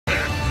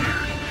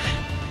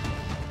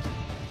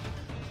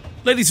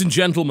Ladies and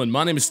gentlemen,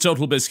 my name is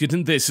TotalBiscuit,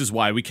 and this is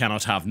why we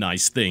cannot have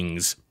nice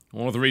things.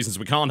 One of the reasons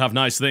we can't have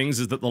nice things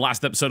is that the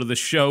last episode of this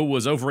show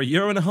was over a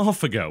year and a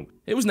half ago.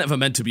 It was never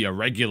meant to be a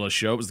regular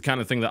show. It was the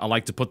kind of thing that I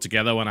like to put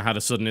together when I had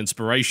a sudden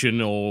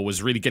inspiration or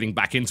was really getting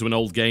back into an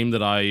old game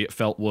that I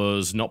felt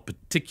was not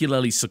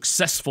particularly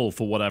successful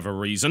for whatever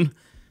reason.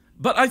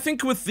 But I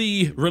think with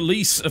the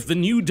release of the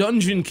new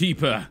Dungeon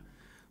Keeper,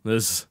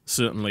 there's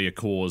certainly a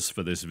cause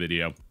for this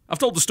video. I've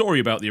told the story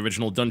about the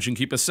original Dungeon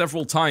Keeper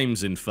several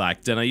times, in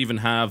fact, and I even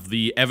have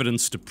the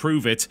evidence to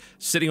prove it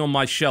sitting on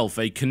my shelf,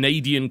 a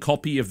Canadian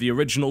copy of the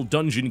original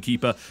Dungeon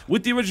Keeper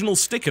with the original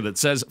sticker that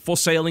says, "For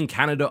sale in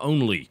Canada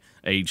only,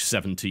 age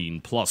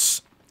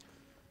 17+.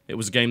 It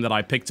was a game that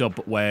I picked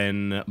up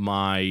when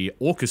my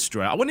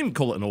orchestra, I wouldn't even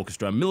call it an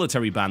orchestra, a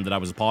military band that I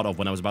was a part of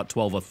when I was about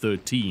 12 or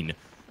 13.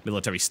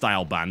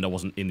 Military-style band. I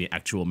wasn't in the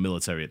actual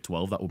military at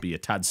 12, that would be a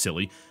tad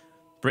silly.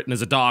 Britain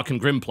is a dark and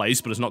grim place,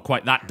 but it's not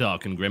quite that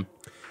dark and grim.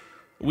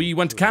 We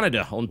went to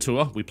Canada on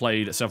tour. We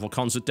played several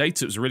concert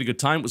dates. It was a really good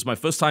time. It was my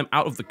first time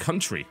out of the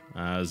country,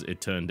 as it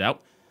turned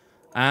out.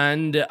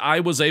 And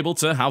I was able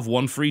to have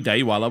one free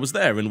day while I was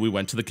there, and we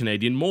went to the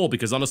Canadian Mall,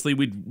 because honestly,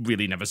 we'd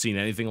really never seen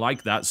anything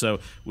like that, so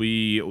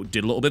we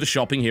did a little bit of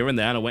shopping here and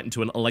there, and I went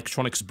into an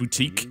electronics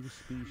boutique,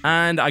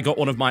 and I got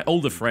one of my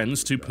older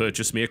friends to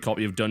purchase me a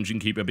copy of Dungeon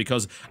Keeper,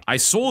 because I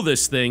saw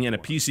this thing in a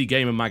PC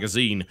Gamer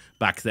magazine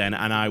back then,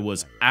 and I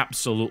was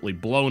absolutely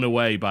blown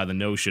away by the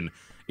notion.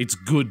 It's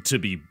good to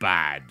be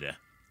bad.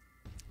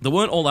 There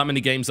weren't all that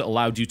many games that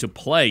allowed you to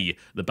play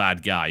the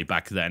bad guy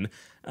back then,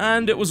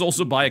 and it was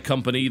also by a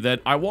company that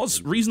I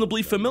was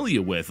reasonably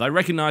familiar with. I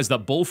recognized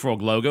that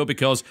Bullfrog logo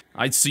because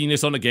I'd seen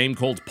it on a game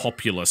called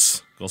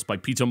Populous, of course by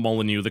Peter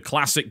Molyneux, the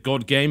classic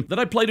God game that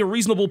I played a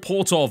reasonable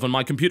port of on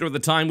my computer at the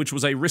time, which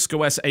was a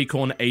RISC-OS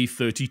Acorn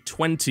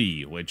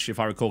A3020, which, if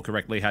I recall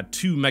correctly, had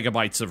 2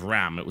 megabytes of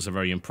RAM. It was a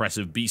very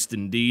impressive beast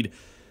indeed.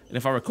 And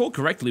if I recall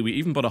correctly, we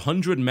even put a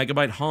 100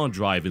 megabyte hard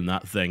drive in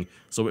that thing,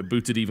 so it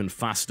booted even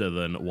faster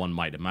than one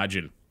might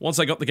imagine. Once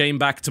I got the game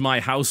back to my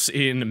house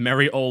in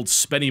merry old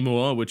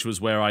Spennymoor, which was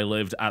where I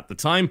lived at the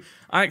time,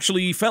 I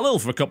actually fell ill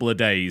for a couple of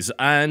days,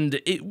 and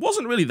it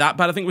wasn't really that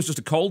bad. I think it was just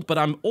a cold, but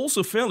I'm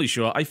also fairly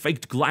sure I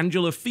faked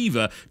glandular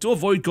fever to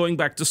avoid going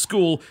back to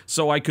school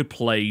so I could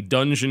play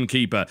Dungeon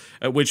Keeper,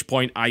 at which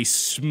point I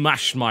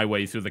smashed my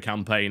way through the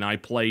campaign. I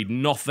played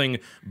nothing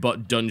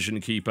but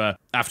Dungeon Keeper.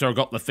 After I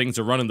got the thing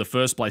to run in the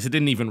first place, I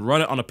didn't even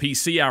run it on a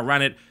PC, I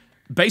ran it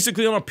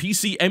basically on a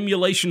PC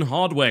emulation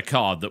hardware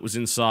card that was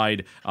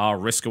inside our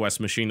RISC-OS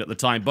machine at the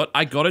time, but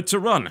I got it to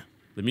run.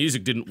 The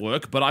music didn't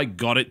work, but I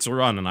got it to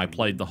run, and I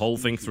played the whole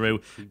thing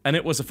through, and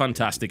it was a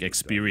fantastic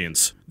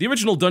experience. The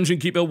original Dungeon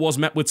Keeper was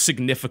met with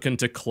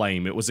significant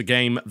acclaim. It was a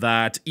game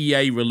that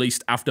EA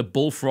released after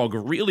Bullfrog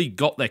really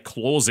got their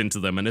claws into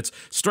them, and it's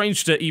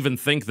strange to even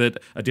think that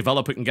a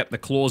developer can get their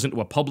claws into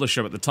a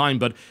publisher at the time,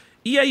 but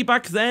EA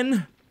back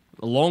then,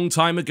 a long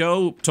time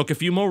ago, took a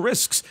few more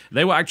risks.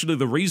 They were actually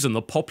the reason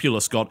the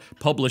Populous got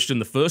published in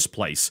the first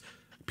place.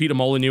 Peter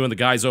Molyneux and the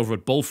guys over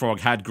at Bullfrog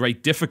had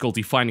great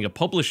difficulty finding a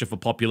publisher for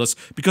Populous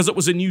because it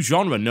was a new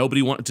genre.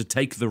 Nobody wanted to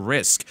take the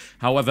risk.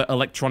 However,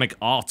 Electronic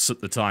Arts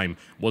at the time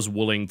was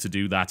willing to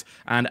do that.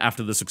 And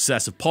after the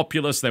success of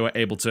Populous, they were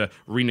able to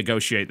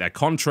renegotiate their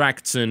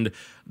contracts, and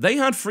they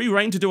had free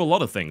reign to do a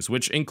lot of things,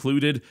 which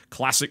included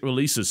classic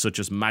releases such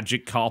as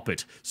Magic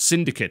Carpet,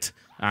 Syndicate,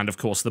 and of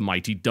course the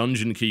mighty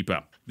Dungeon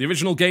Keeper. The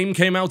original game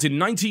came out in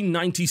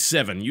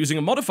 1997 using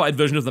a modified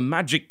version of the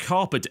Magic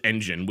Carpet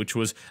engine, which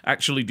was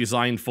actually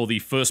designed for the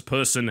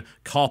first-person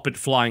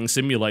carpet-flying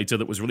simulator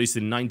that was released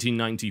in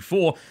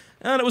 1994,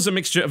 and it was a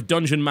mixture of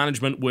dungeon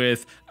management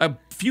with a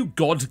few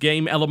god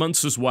game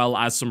elements as well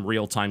as some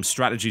real-time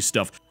strategy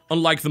stuff.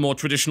 Unlike the more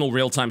traditional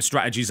real-time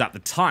strategies at the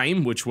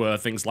time, which were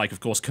things like, of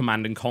course,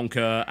 Command &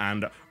 Conquer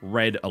and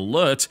Red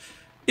Alert,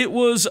 it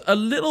was a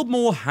little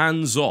more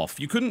hands-off.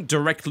 You couldn't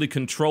directly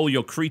control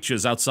your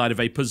creatures outside of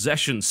a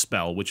possession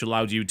spell, which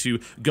allowed you to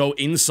go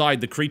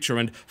inside the creature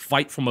and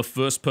fight from a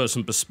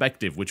first-person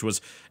perspective, which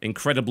was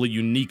incredibly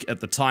unique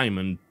at the time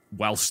and,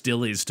 well,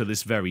 still is to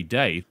this very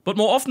day. But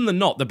more often than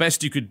not, the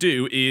best you could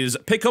do is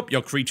pick up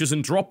your creatures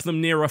and drop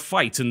them near a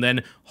fight and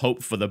then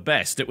hope for the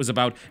best. It was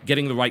about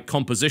getting the right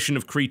composition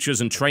of creatures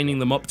and training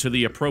them up to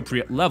the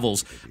appropriate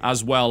levels,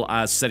 as well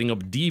as setting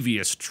up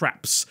devious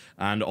traps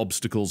and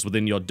obstacles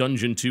within your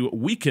dungeon to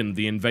weaken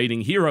the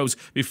invading heroes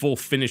before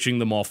finishing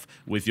them off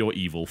with your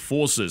evil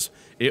forces.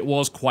 It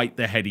was quite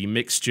the heady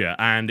mixture,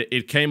 and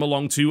it came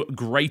along to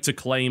great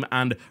acclaim,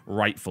 and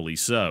rightfully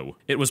so.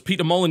 It was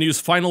Peter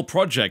Molyneux's final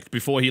project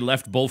before he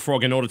left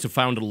Bullfrog in order to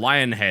found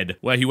Lionhead,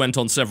 where he went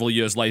on several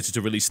years later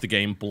to release the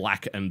game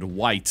Black and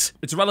White.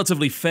 It's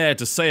relatively fair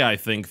to say, I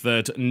think,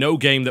 that no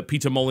game that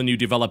Peter Molyneux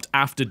developed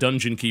after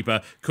Dungeon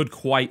Keeper could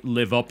quite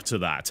live up to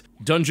that.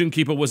 Dungeon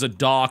Keeper was a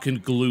dark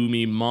and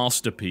gloomy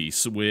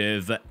masterpiece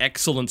with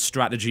excellent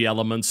strategy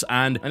elements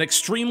and an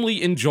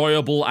extremely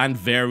enjoyable and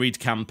varied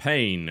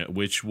campaign,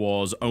 which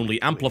was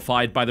only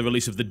amplified by the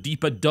release of the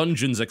Deeper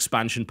Dungeons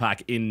expansion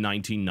pack in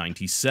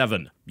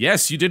 1997.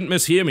 Yes, you didn't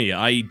mishear me.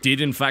 I did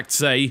in fact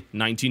say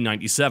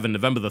 1997,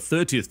 November the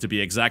 30th to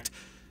be exact.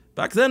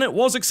 Back then, it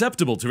was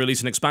acceptable to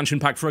release an expansion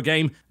pack for a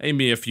game a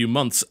mere few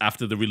months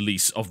after the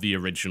release of the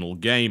original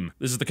game.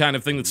 This is the kind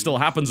of thing that still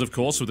happens, of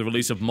course, with the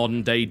release of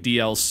modern-day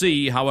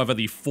DLC. However,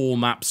 the 4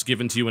 maps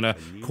given to you in a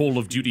Call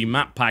of Duty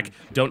map pack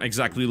don't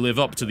exactly live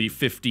up to the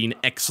 15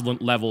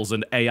 excellent levels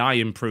and AI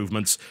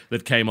improvements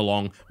that came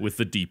along with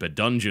the deeper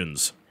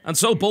dungeons. And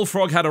so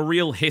Bullfrog had a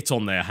real hit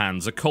on their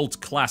hands, a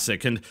cult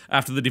classic, and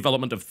after the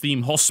development of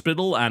Theme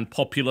Hospital and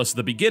Populous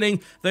the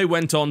Beginning, they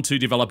went on to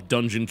develop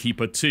Dungeon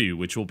Keeper 2,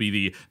 which will be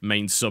the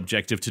main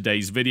subject of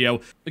today's video,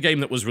 a game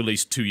that was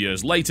released 2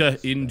 years later,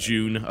 in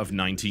June of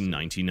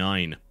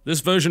 1999.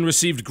 This version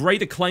received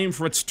great acclaim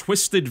for its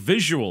twisted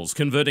visuals,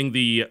 converting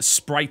the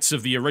sprites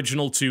of the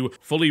original to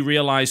fully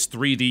realized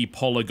 3D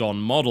polygon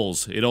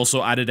models. It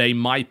also added a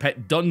My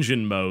Pet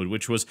Dungeon mode,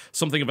 which was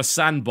something of a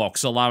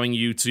sandbox, allowing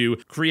you to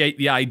create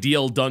the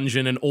ideal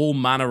dungeon and all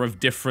manner of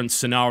different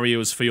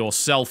scenarios for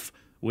yourself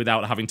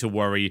without having to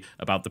worry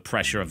about the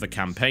pressure of the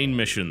campaign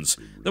missions.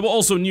 There were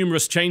also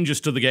numerous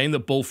changes to the game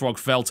that Bullfrog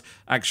felt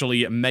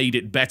actually made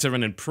it better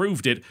and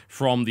improved it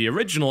from the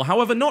original.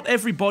 However, not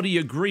everybody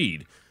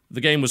agreed.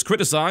 The game was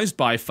criticized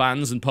by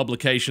fans and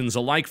publications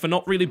alike for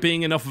not really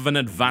being enough of an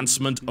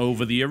advancement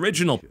over the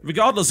original.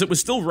 Regardless, it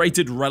was still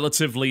rated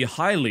relatively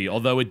highly,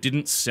 although it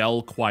didn't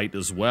sell quite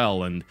as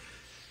well, and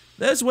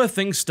there's where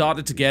things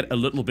started to get a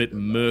little bit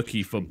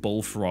murky for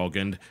Bullfrog,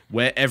 and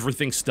where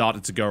everything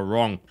started to go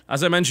wrong.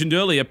 As I mentioned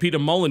earlier, Peter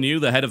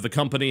Molyneux, the head of the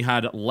company,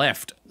 had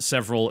left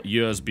several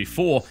years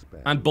before,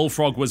 and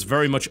Bullfrog was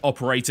very much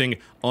operating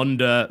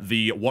under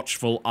the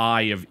watchful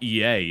eye of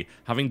EA,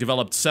 having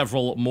developed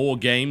several more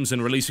games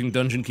and releasing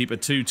Dungeon Keeper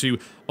 2 to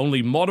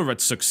only moderate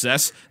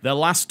success. Their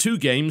last 2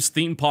 games,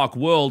 Theme Park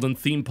World and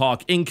Theme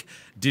Park Inc.,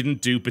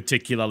 didn't do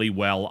particularly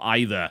well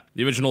either.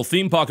 The original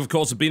theme park, of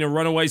course, had been a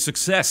runaway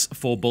success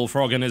for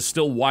Bullfrog and is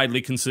still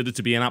widely considered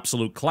to be an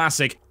absolute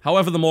classic.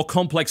 However, the more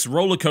complex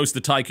Roller Coaster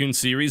Tycoon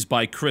series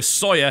by Chris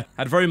Sawyer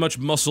had very much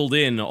muscled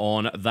in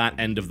on that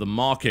end of the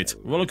market.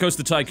 Roller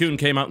Coaster Tycoon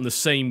came out in the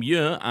same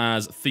year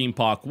as Theme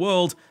Park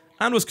World,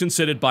 and was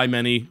considered by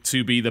many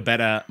to be the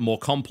better, more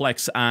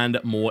complex, and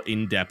more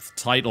in-depth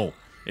title.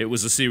 It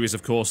was a series,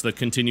 of course, that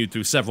continued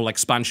through several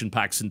expansion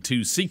packs and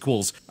 2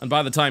 sequels, and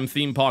by the time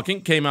Theme Park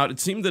Inc. came out, it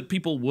seemed that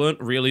people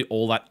weren't really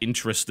all that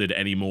interested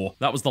anymore.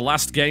 That was the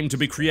last game to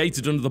be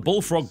created under the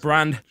Bullfrog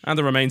brand, and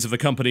the remains of the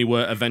company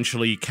were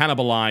eventually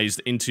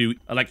cannibalized into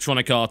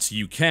Electronic Arts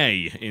UK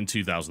in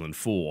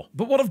 2004.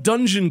 But what of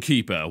Dungeon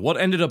Keeper? What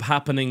ended up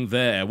happening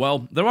there?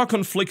 Well, there are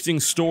conflicting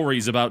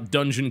stories about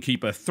Dungeon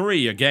Keeper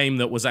 3, a game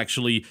that was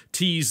actually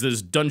teased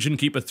as Dungeon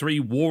Keeper 3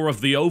 War of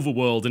the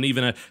Overworld, and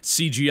even a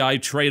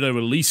CGI trailer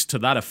released to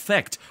that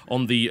effect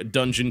on the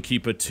Dungeon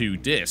Keeper 2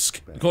 disc.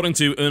 According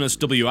to Ernest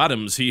W.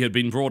 Adams, he had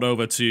been brought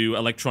over to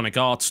Electronic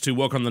Arts to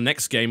work on the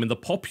next game in the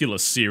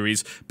Populous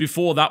series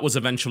before that was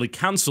eventually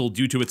cancelled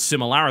due to its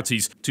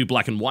similarities to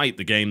Black and White,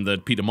 the game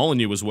that Peter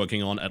Molyneux was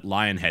working on at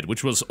Lionhead,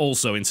 which was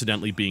also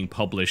incidentally being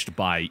published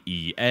by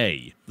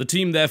EA. The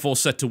team therefore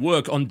set to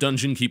work on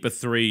Dungeon Keeper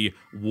 3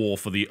 War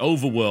for the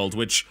Overworld,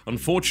 which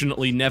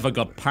unfortunately never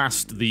got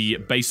past the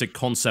basic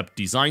concept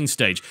design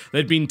stage.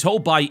 They'd been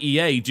told by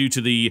EA, due to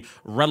the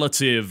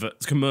relative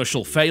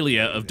commercial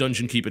failure of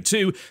Dungeon Keeper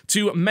 2,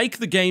 to make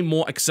the game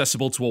more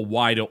accessible to a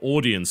wider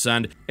audience,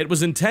 and it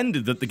was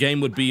intended that the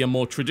game would be a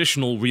more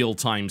traditional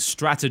real-time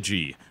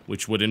strategy,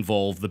 which would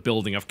involve the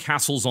building of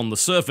castles on the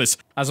surface,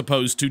 as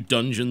opposed to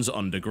dungeons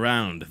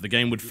underground. The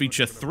game would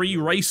feature 3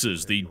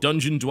 races: the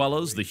Dungeon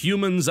Dwellers, the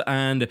Humans,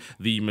 and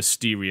the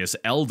Mysterious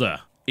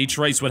Elder. Each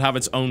race would have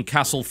its own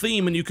castle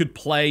theme, and you could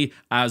play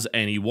as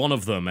any one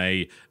of them,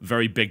 a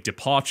very big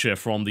departure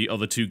from the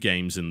other 2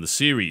 games in the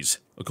series.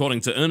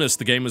 According to Ernest,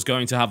 the game was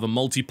going to have a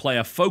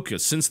multiplayer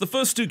focus, since the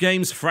first 2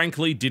 games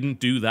frankly didn't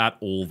do that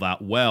all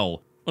that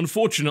well.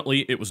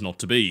 Unfortunately, it was not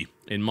to be.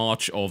 In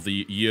March of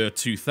the year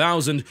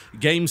 2000,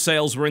 game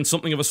sales were in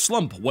something of a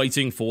slump,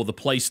 waiting for the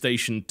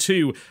PlayStation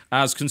 2,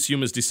 as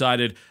consumers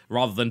decided,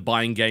 rather than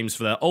buying games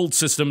for their old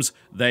systems,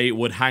 they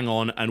would hang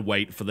on and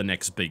wait for the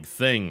next big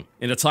thing.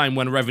 In a time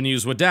when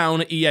revenues were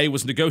down, EA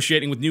was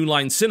negotiating with New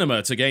Line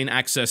Cinema to gain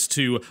access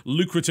to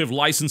lucrative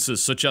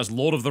licenses such as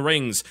Lord of the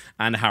Rings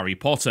and Harry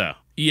Potter.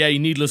 EA,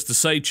 needless to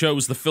say,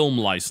 chose the film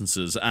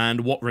licenses,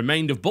 and what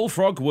remained of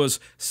Bullfrog was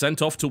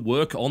sent off to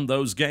work on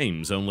those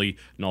games, only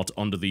not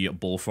under the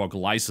Bullfrog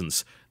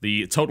license.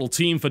 The total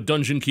team for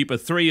Dungeon Keeper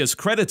 3, as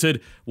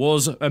credited,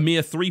 was a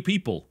mere 3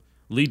 people.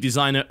 Lead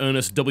designer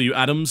Ernest W.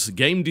 Adams,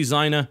 game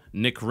designer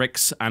Nick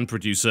Ricks, and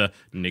producer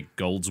Nick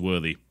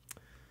Goldsworthy.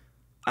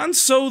 And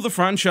so the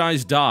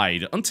franchise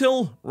died,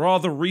 until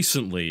rather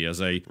recently, as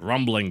a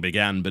rumbling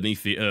began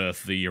beneath the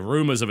earth, the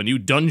rumors of a new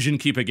Dungeon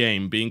Keeper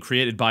game being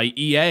created by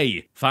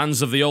EA.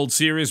 Fans of the old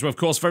series were of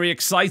course very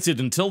excited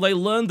until they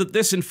learned that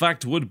this in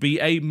fact would be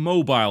a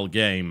mobile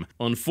game.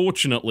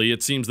 Unfortunately,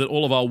 it seems that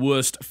all of our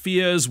worst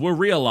fears were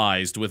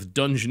realized with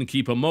Dungeon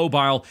Keeper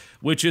Mobile,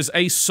 which is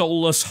a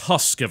soulless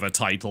husk of a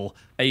title.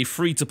 a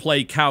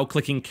free-to-play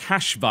cow-clicking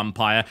cash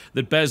vampire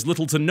that bears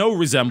little to no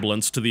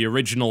resemblance to the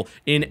original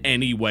in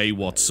any way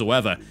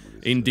whatsoever.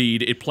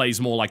 Indeed, it plays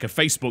more like a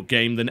Facebook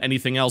game than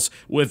anything else,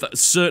 with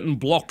certain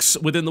blocks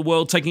within the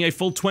world taking a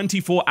full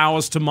 24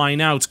 hours to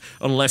mine out,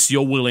 unless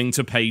you're willing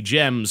to pay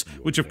gems,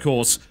 which of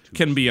course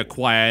can be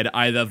acquired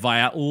either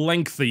via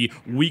lengthy,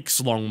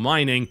 weeks-long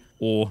mining,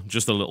 or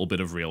just a little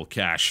bit of real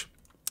cash.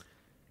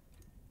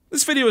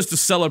 This video is to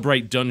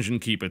celebrate Dungeon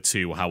Keeper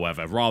 2,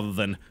 however, rather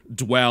than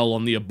dwell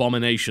on the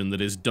abomination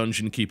that is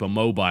Dungeon Keeper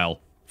Mobile.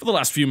 For the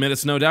last few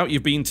minutes, no doubt,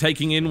 you've been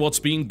taking in what's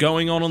been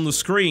going on the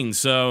screen,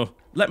 so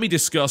let me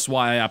discuss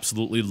why I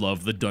absolutely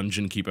love the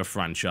Dungeon Keeper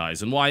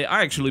franchise, and why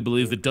I actually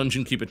believe that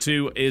Dungeon Keeper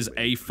 2 is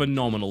a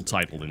phenomenal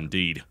title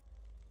indeed.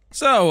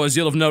 So, as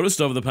you'll have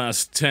noticed over the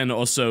past 10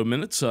 or so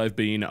minutes, I've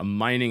been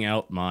mining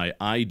out my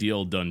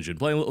ideal dungeon,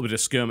 playing a little bit of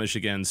skirmish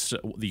against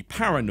the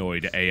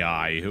paranoid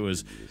AI, who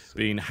has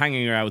been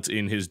hanging out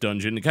in his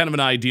dungeon, kind of an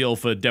ideal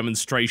for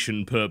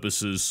demonstration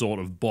purposes sort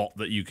of bot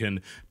that you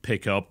can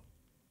pick up.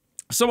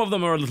 Some of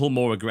them are a little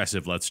more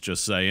aggressive, let's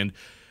just say, and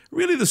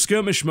really the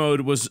skirmish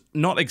mode was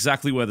not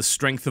exactly where the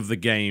strength of the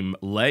game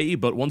lay,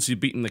 but once you've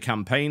beaten the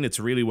campaign, it's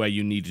really where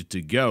you needed to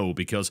go,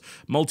 because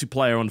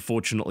multiplayer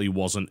unfortunately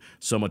wasn't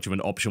so much of an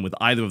option with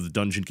either of the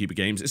Dungeon Keeper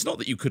games. It's not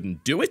that you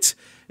couldn't do it,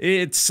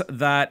 it's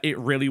that it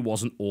really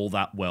wasn't all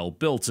that well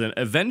built, and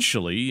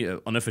eventually,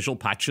 unofficial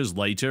patches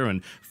later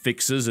and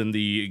fixes in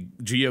the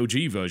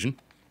GOG version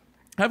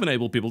have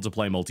enabled people to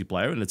play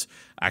multiplayer, and it's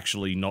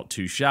actually not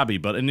too shabby,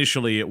 but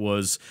initially it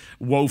was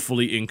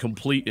woefully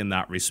incomplete in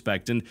that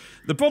respect. And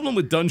the problem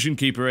with Dungeon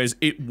Keeper is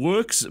it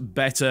works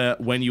better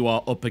when you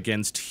are up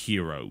against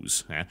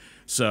heroes.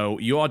 So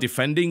you are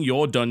defending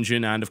your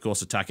dungeon and, of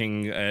course,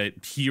 attacking a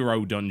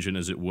hero dungeon,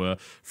 as it were,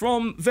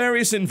 from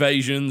various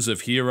invasions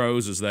of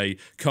heroes as they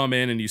come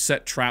in, and you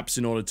set traps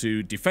in order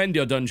to defend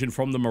your dungeon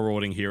from the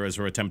marauding heroes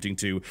who are attempting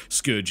to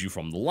scourge you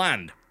from the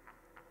land.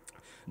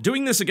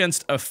 Doing this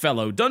against a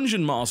fellow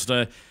dungeon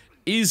master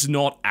is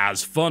not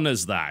as fun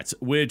as that,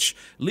 which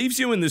leaves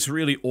you in this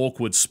really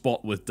awkward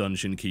spot with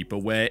Dungeon Keeper,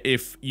 where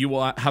if you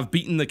have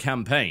beaten the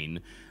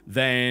campaign,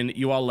 then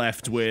you are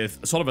left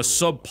with sort of a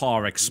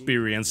subpar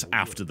experience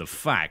after the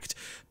fact.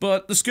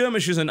 But the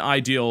skirmish is an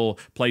ideal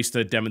place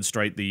to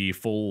demonstrate the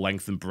full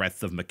length and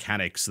breadth of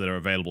mechanics that are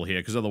available here,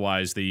 because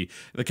otherwise the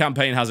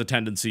campaign has a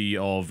tendency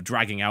of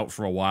dragging out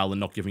for a while and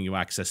not giving you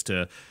access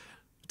to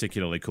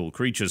particularly cool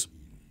creatures.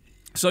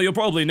 So you'll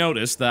probably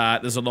notice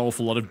that there's an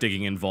awful lot of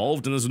digging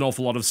involved, and there's an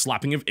awful lot of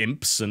slapping of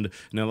imps, and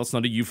no, that's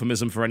not a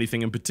euphemism for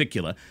anything in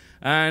particular.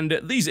 And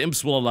these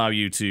imps will allow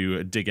you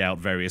to dig out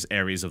various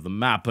areas of the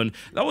map, and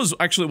that was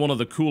actually one of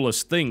the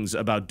coolest things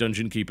about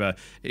Dungeon Keeper,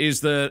 is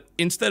that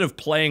instead of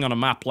playing on a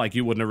map like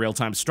you would in a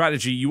real-time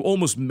strategy, you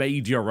almost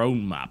made your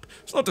own map.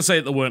 It's not to say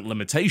that there weren't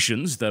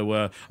limitations. There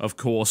were, of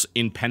course,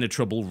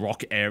 impenetrable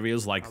rock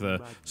areas like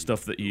the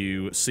stuff that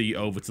you see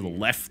over to the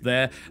left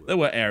there. There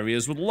were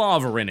areas with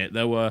lava in it.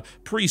 There were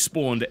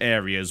pre-spawned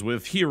areas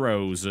with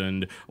heroes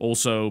and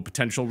also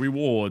potential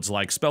rewards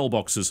like spell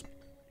boxes.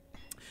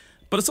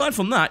 But aside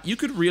from that, you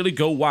could really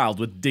go wild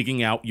with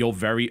digging out your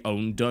very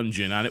own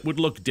dungeon, and it would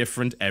look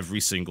different every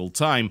single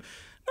time.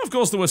 Of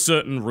course, there were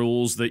certain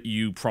rules that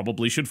you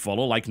probably should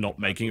follow, like not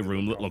making a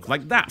room that looked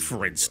like that,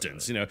 for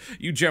instance. You know,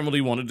 you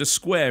generally wanted a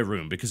square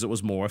room because it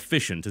was more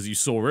efficient. As you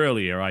saw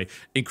earlier, I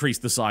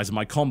increased the size of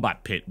my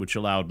combat pit, which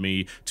allowed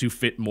me to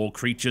fit more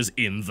creatures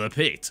in the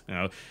pit. You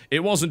know, it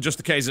wasn't just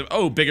a case of,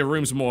 oh, bigger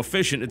rooms are more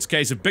efficient. It's a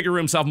case of bigger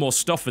rooms have more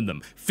stuff in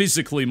them,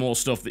 physically more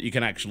stuff that you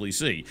can actually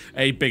see.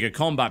 A bigger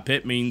combat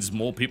pit means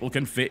more people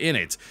can fit in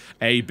it.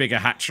 A bigger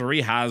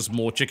hatchery has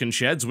more chicken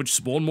sheds, which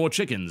spawn more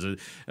chickens,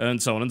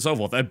 and so on and so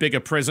forth. A bigger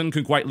prison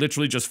can quite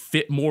literally just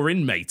fit more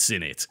inmates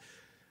in it.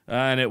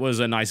 And it was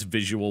a nice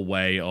visual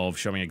way of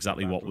showing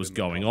exactly what was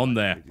going on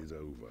there.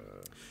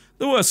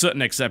 There were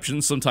certain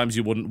exceptions. Sometimes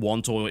you wouldn't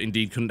want or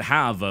indeed couldn't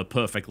have a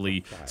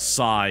perfectly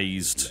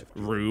sized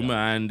room,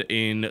 and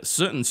in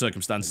certain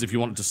circumstances, if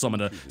you wanted to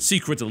summon a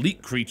secret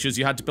elite creatures,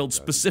 you had to build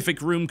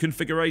specific room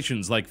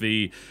configurations, like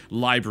the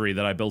library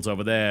that I built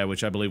over there,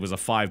 which I believe was a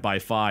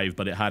 5x5,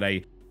 but it had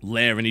a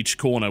lair in each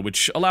corner,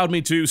 which allowed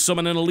me to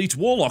summon an elite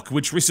warlock,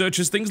 which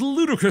researches things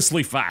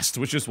ludicrously fast,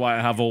 which is why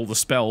I have all the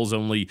spells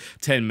only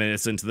 10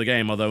 minutes into the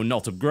game, although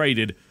not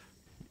upgraded.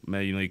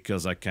 Mainly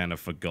because I kind of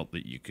forgot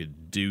that you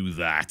could do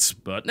that,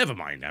 but never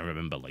mind, I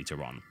remember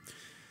later on.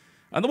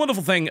 And the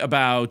wonderful thing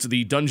about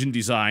the dungeon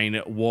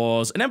design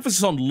was an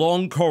emphasis on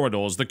long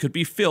corridors that could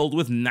be filled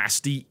with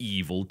nasty,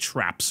 evil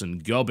traps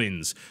and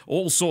gubbins.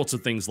 All sorts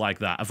of things like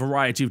that. A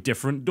variety of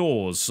different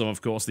doors. So,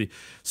 of course, the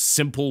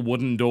simple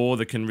wooden door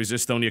that can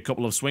resist only a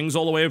couple of swings,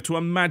 all the way up to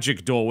a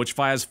magic door which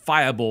fires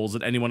fireballs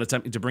at anyone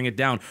attempting to bring it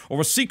down. Or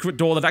a secret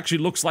door that actually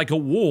looks like a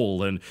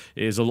wall and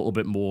is a little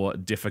bit more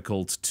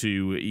difficult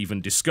to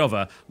even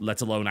discover, let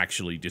alone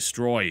actually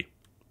destroy.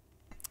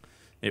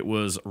 It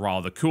was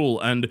rather cool,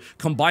 and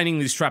combining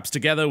these traps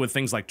together with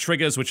things like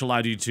triggers, which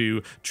allowed you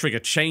to trigger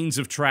chains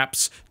of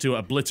traps to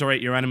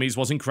obliterate your enemies,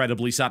 was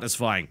incredibly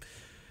satisfying.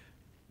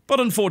 But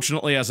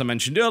unfortunately, as I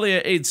mentioned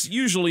earlier, it's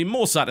usually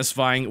more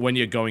satisfying when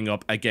you're going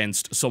up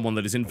against someone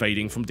that is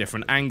invading from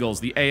different angles.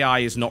 The AI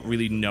is not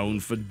really known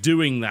for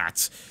doing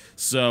that.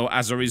 So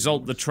as a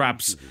result, the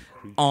traps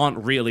aren't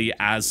really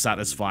as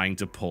satisfying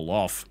to pull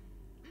off.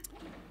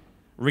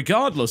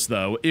 Regardless,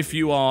 though, if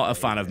you are a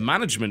fan of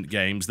management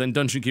games, then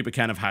Dungeon Keeper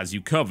kind of has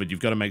you covered. You've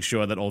got to make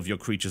sure that all of your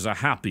creatures are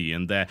happy,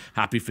 and they're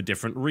happy for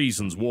different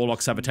reasons.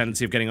 Warlocks have a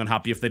tendency of getting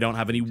unhappy if they don't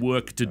have any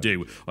work to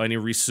do, or any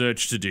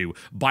research to do.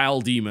 Bile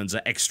demons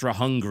are extra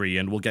hungry,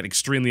 and will get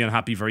extremely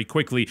unhappy very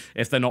quickly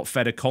if they're not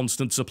fed a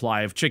constant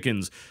supply of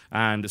chickens,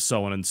 and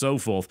so on and so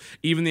forth.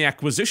 Even the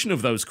acquisition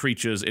of those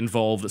creatures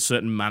involved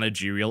certain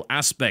managerial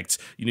aspects.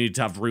 You need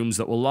to have rooms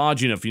that were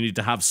large enough, you need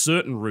to have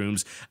certain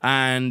rooms,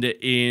 and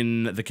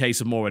in the case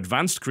of more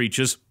advanced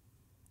creatures,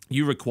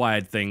 you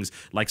required things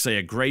like, say,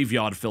 a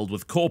graveyard filled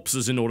with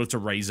corpses in order to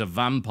raise a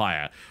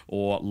vampire,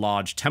 or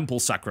large temple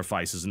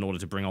sacrifices in order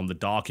to bring on the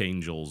Dark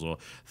Angels, or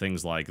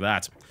things like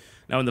that.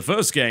 Now, in the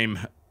first game,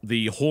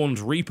 the Horned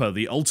Reaper,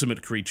 the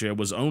ultimate creature,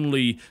 was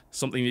only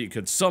something that you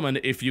could summon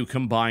if you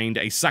combined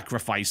a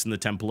sacrifice in the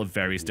temple of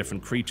various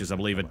different creatures. I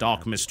believe a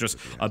Dark Mistress,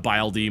 a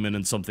Bile Demon,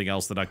 and something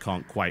else that I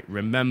can't quite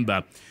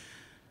remember.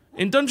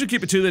 In Dungeon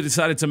Keeper 2, they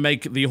decided to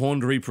make the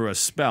Horned Reaper a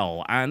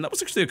spell, and that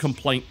was actually a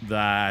complaint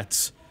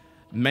that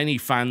many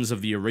fans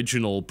of the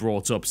original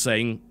brought up,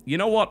 saying, you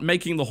know what,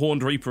 making the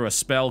Horned Reaper a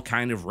spell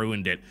kind of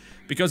ruined it.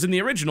 Because in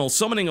the original,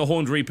 summoning a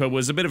Horned Reaper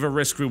was a bit of a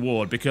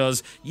risk-reward,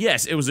 because,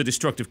 yes, it was a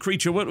destructive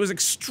creature, but it was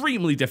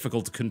extremely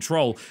difficult to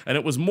control, and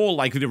it was more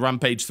likely to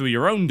rampage through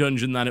your own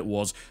dungeon than it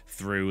was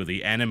through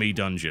the enemy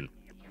dungeon.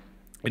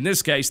 In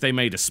this case, they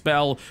made a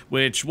spell,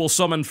 which will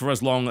summon for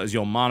as long as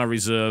your mana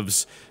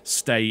reserves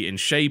stay in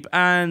shape,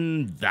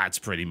 and that's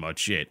pretty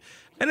much it.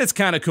 And it's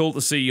kind of cool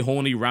to see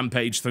Horny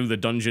rampage through the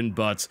dungeon,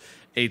 but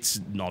it's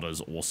not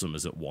as awesome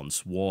as it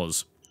once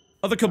was.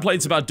 Other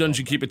complaints about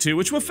Dungeon Keeper 2,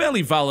 which were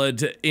fairly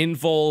valid,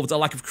 involved a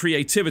lack of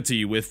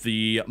creativity with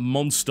the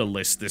monster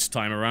list this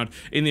time around.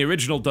 In the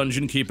original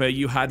Dungeon Keeper,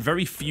 you had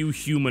very few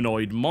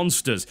humanoid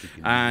monsters,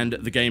 and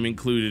the game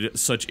included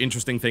such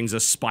interesting things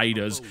as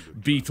spiders,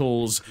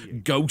 beetles,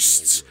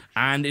 ghosts,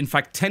 and in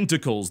fact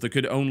tentacles that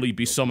could only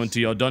be summoned to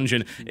your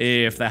dungeon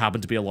if there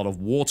happened to be a lot of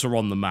water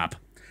on the map.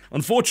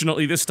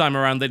 Unfortunately, this time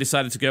around, they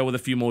decided to go with a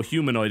few more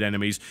humanoid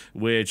enemies,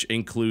 which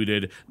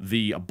included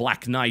the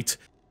Black Knight,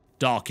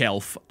 Dark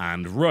Elf,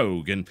 and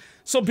Rogue, and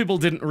some people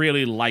didn't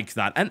really like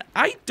that, and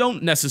I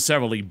don't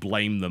necessarily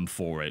blame them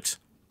for it.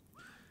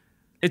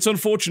 It's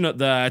unfortunate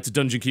that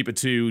Dungeon Keeper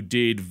 2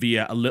 did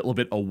veer a little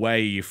bit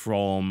away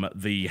from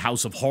the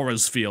House of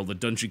Horrors feel that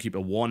Dungeon Keeper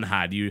 1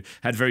 had. You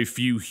had very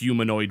few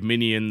humanoid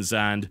minions,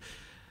 and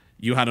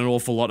you had an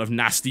awful lot of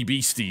nasty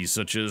beasties,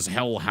 such as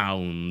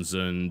hellhounds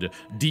and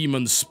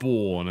demon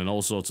spawn and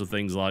all sorts of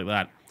things like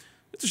that.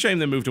 It's a shame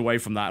they moved away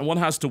from that, and one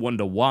has to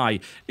wonder why.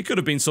 It could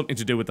have been something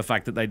to do with the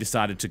fact that they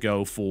decided to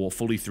go for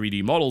fully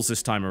 3D models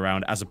this time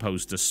around as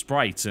opposed to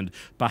sprites, and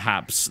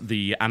perhaps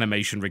the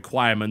animation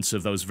requirements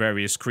of those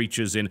various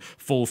creatures in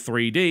full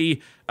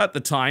 3D at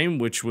the time,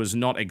 which was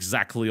not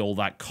exactly all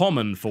that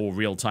common for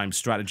real-time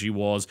strategy,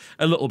 was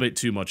a little bit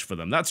too much for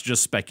them. That's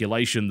just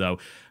speculation, though.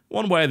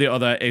 One way or the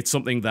other, it's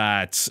something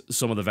that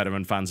some of the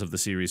veteran fans of the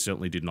series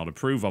certainly did not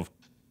approve of.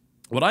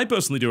 What I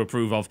personally do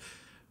approve of,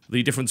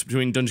 the difference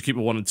between Dungeon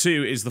Keeper 1 and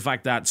 2, is the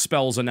fact that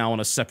spells are now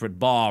on a separate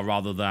bar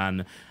rather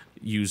than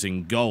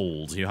using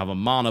gold. You have a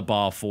mana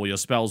bar for your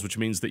spells, which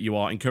means that you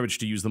are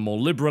encouraged to use them more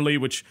liberally,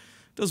 which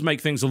does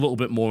make things a little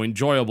bit more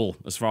enjoyable,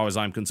 as far as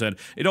I'm concerned.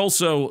 It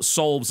also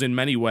solves, in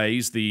many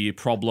ways, the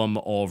problem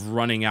of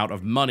running out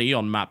of money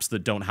on maps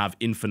that don't have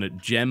infinite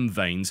gem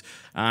veins,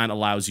 and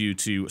allows you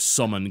to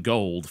summon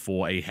gold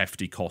for a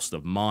hefty cost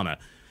of mana.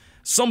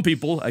 Some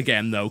people,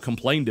 again, though,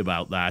 complained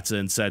about that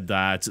and said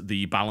that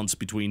the balance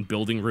between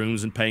building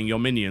rooms and paying your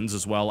minions,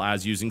 as well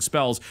as using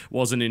spells,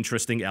 was an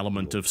interesting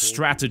element of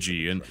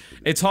strategy, and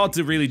it's hard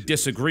to really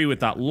disagree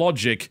with that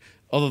logic,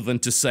 other than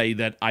to say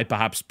that I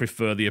perhaps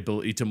prefer the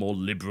ability to more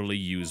liberally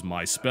use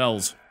my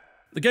spells.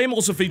 The game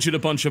also featured a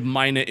bunch of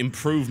minor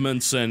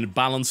improvements and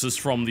balances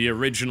from the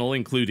original,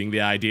 including the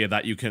idea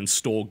that you can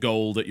store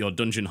gold at your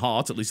dungeon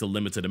heart, at least a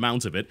limited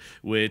amount of it,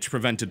 which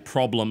prevented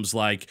problems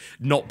like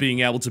not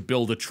being able to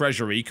build a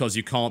treasury because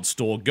you can't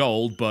store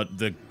gold, but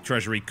the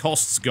treasury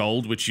costs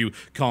gold, which you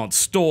can't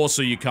store,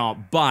 so you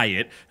can't buy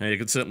it, and you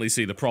can certainly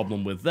see the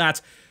problem with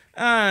that.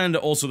 And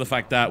also the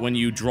fact that when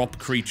you drop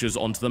creatures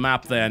onto the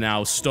map, they are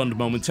now stunned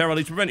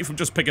momentarily to prevent you from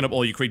just picking up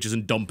all your creatures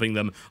and dumping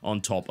them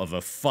on top of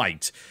a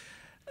fight.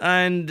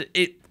 And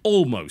it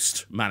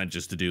almost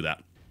manages to do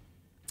that.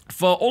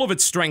 For all of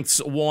its strengths,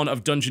 one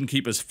of Dungeon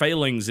Keeper's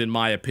failings, in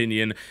my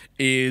opinion,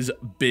 is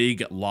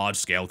big,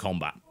 large-scale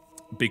combat.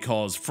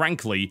 Because,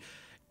 frankly,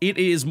 it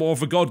is more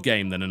of a god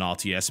game than an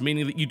RTS,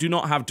 meaning that you do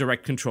not have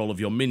direct control of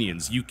your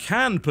minions. You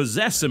can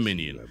possess a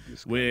minion,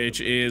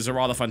 which is a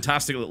rather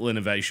fantastic little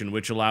innovation,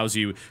 which allows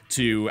you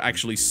to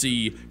actually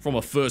see from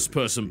a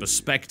first-person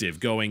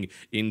perspective, going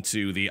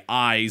into the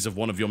eyes of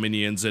one of your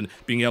minions and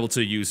being able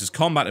to use his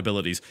combat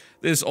abilities.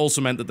 This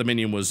also meant that the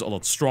minion was a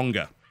lot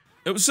stronger.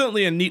 It was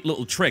certainly a neat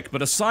little trick,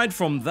 but aside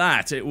from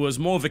that, it was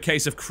more of a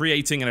case of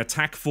creating an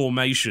attack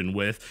formation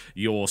with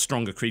your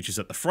stronger creatures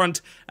at the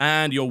front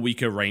and your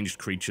weaker ranged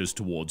creatures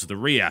towards the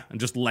rear, and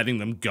just letting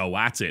them go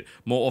at it.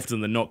 More often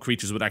than not,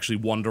 creatures would actually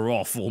wander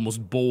off,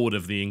 almost bored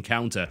of the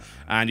encounter,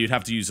 and you'd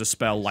have to use a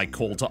spell like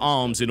Call to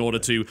Arms in order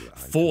to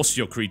force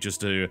your creatures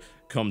to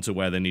come to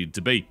where they needed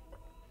to be.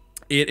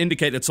 It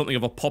indicated something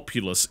of a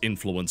populous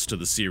influence to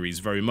the series,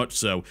 very much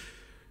so.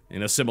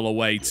 In a similar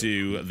way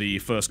to the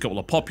first couple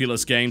of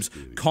Populous games,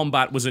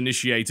 combat was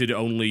initiated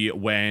only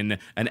when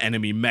an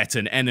enemy met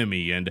an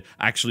enemy, and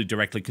actually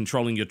directly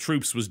controlling your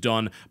troops was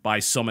done by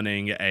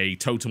summoning a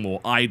totem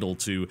or idol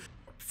to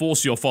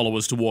force your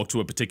followers to walk to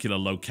a particular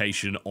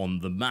location on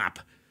the map.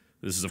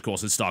 This is, of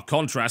course, in stark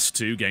contrast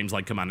to games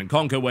like Command &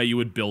 Conquer, where you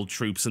would build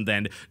troops and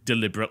then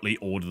deliberately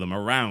order them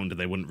around.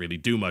 They wouldn't really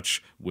do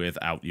much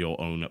without your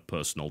own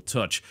personal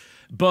touch.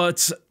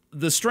 But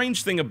the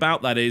strange thing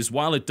about that is,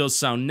 while it does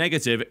sound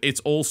negative,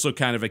 it's also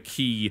kind of a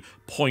key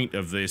point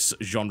of this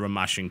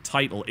genre-mashing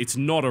title. It's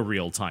not a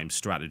real-time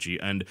strategy,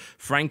 and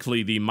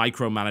frankly, the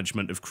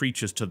micromanagement of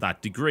creatures to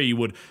that degree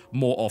would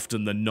more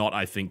often than not,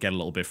 I think, get a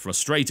little bit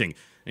frustrating.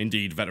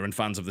 Indeed, veteran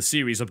fans of the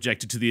series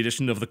objected to the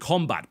addition of the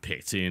Combat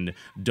Pit in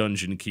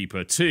Dungeon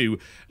Keeper 2,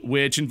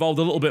 which involved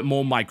a little bit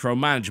more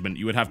micromanagement.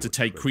 You would have to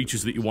take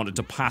creatures that you wanted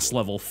to pass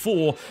level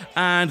 4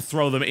 and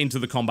throw them into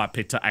the Combat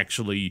Pit to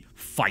actually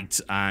fight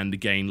and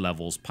gain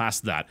levels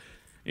past that.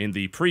 In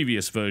the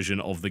previous version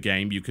of the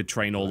game, you could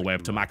train all the way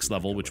up to max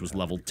level, which was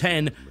level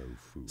 10,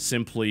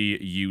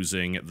 simply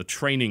using the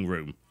training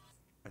room.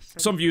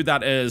 Some viewed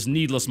that as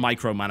needless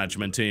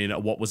micromanagement in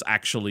what was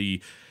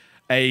actually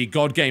a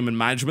god game and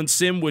management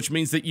sim, which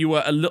means that you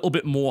were a little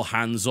bit more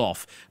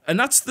hands-off. And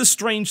that's the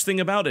strange thing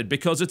about it,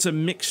 because it's a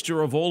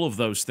mixture of all of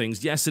those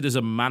things. Yes, it is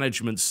a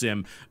management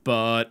sim,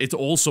 but it's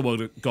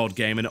also a god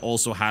game, and it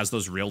also has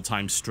those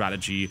real-time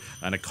strategy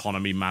and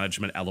economy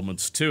management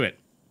elements to it.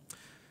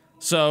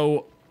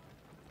 So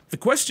the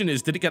question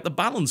is, did it get the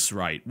balance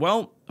right?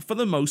 Well, for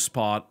the most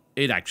part,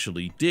 it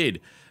actually did.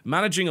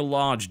 Managing a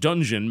large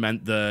dungeon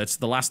meant that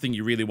the last thing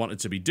you really wanted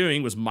to be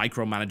doing was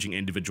micromanaging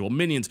individual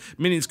minions.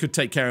 Minions could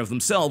take care of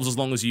themselves as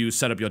long as you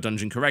set up your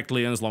dungeon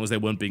correctly and as long as they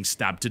weren't being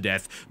stabbed to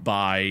death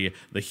by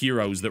the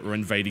heroes that were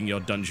invading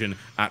your dungeon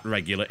at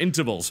regular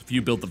intervals. If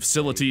you build the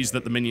facilities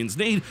that the minions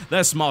need,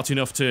 they're smart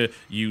enough to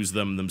use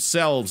them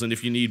themselves, and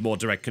if you need more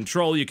direct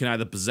control, you can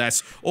either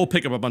possess or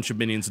pick up a bunch of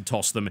minions and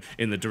toss them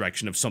in the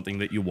direction of something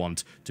that you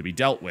want to be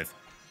dealt with.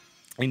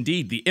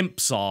 Indeed, the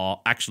imps are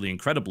actually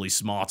incredibly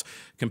smart.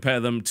 Compare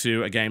them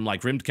to a game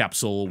like Rimmed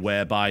Capsule,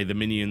 whereby the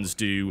minions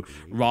do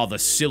rather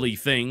silly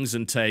things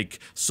and take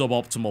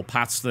suboptimal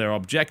paths to their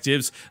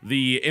objectives.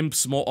 The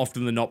imps more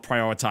often than not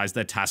prioritize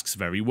their tasks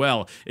very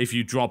well. If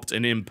you dropped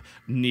an imp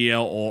near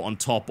or on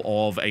top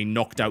of a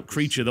knocked out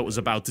creature that was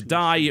about to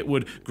die, it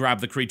would grab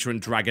the creature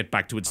and drag it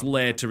back to its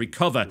lair to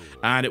recover,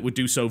 and it would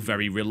do so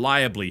very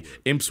reliably.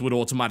 Imps would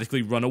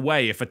automatically run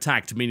away if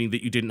attacked, meaning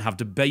that you didn't have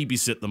to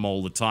babysit them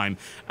all the time,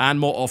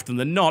 and more often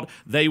than not,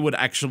 they would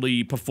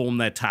actually perform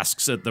their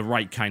tasks at the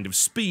right kind of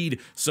speed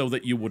so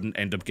that you wouldn't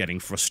end up getting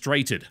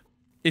frustrated.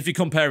 If you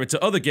compare it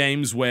to other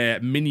games where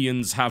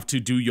minions have to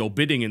do your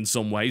bidding in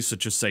some way,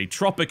 such as, say,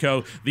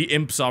 Tropico, the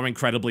imps are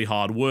incredibly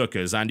hard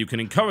workers, and you can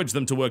encourage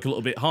them to work a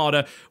little bit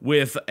harder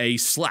with a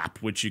slap,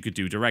 which you could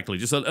do directly.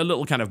 Just a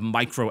little kind of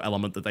micro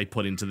element that they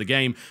put into the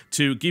game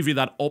to give you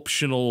that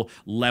optional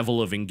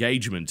level of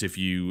engagement if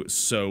you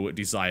so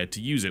desire to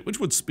use it, which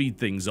would speed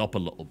things up a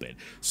little bit.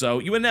 So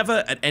you were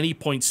never at any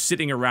point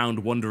sitting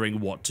around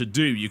wondering what to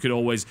do. You could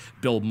always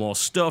build more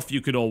stuff,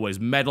 you could always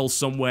meddle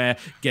somewhere,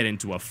 get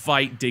into a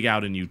fight, dig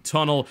out a new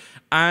tunnel,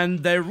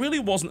 and there really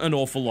wasn't an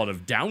awful lot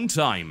of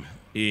downtime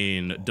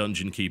in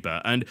Dungeon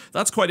Keeper, and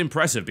that's quite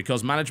impressive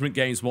because management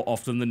games more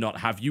often than not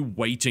have you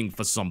waiting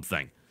for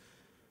something.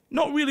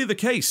 Not really the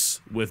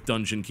case with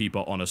Dungeon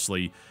Keeper,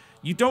 honestly.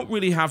 You don't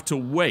really have to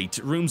wait.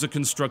 Rooms are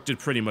constructed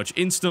pretty much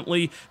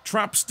instantly.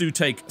 Traps do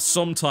take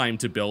some time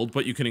to build,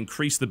 but you can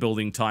increase the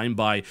building time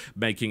by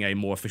making a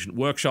more efficient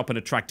workshop and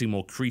attracting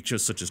more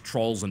creatures such as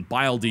trolls and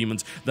bile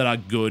demons that are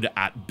good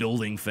at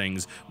building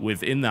things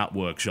within that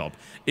workshop.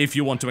 If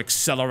you want to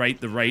accelerate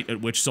the rate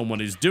at which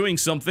someone is doing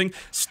something,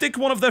 stick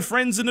one of their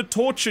friends in a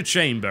torture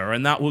chamber,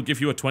 and that will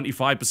give you a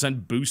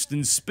 25% boost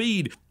in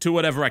speed to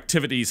whatever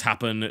activities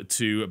happen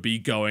to be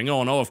going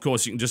on. Oh, of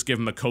course, you can just give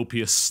them a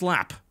copious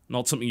slap.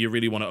 Not something you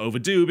really want to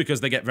overdo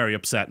because they get very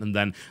upset and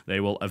then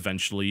they will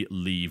eventually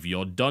leave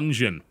your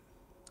dungeon.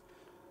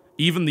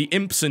 Even the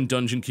imps in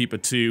Dungeon Keeper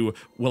 2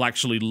 will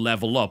actually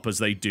level up as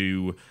they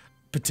do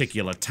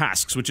particular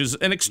tasks, which is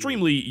an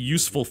extremely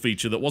useful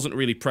feature that wasn't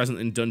really present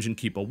in Dungeon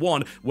Keeper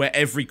 1, where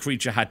every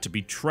creature had to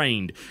be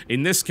trained.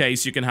 In this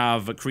case, you can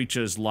have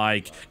creatures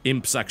like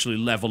imps actually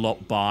level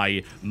up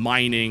by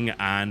mining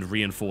and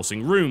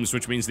reinforcing rooms,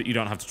 which means that you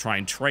don't have to try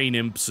and train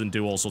imps and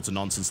do all sorts of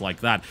nonsense like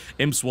that.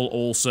 Imps will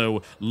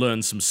also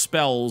learn some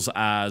spells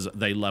as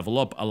they level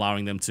up,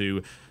 allowing them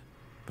to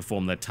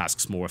perform their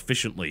tasks more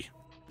efficiently.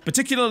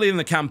 Particularly in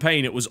the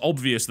campaign, it was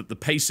obvious that the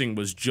pacing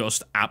was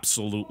just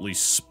absolutely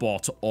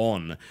spot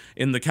on.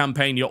 In the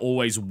campaign, you're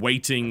always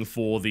waiting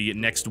for the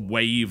next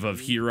wave of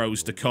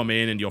heroes to come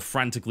in, and you're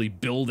frantically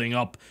building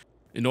up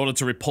in order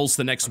to repulse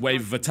the next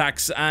wave of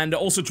attacks, and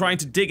also trying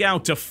to dig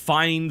out to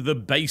find the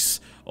base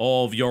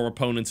of your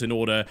opponents in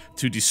order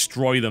to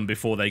destroy them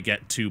before they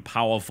get too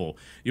powerful.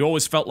 You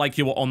always felt like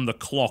you were on the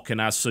clock, and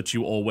as such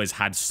you always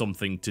had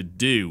something to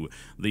do.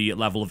 The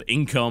level of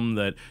income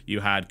that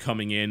you had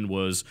coming in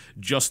was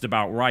just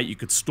about right. You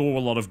could store a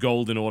lot of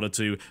gold in order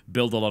to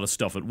build a lot of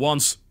stuff at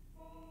once.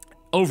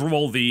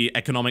 Overall, the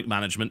economic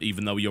management,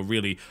 even though you're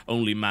really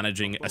only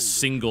managing a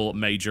single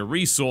major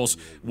resource,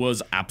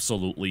 was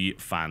absolutely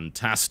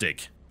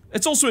fantastic.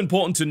 It's also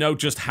important to note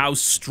just how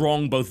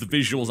strong both the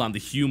visuals and the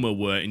humor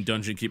were in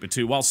Dungeon Keeper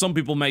 2. While some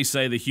people may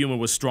say the humor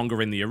was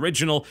stronger in the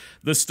original,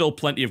 there's still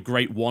plenty of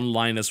great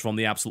one-liners from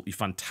the absolutely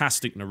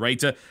fantastic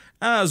narrator,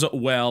 as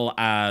well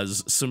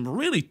as some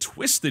really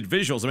twisted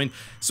visuals. I mean,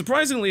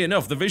 surprisingly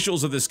enough, the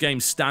visuals of this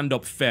game stand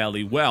up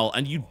fairly well,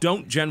 and you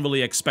don't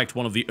generally expect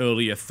one of the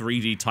earlier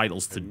 3D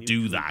titles to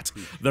do that.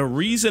 The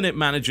reason it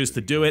manages to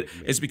do it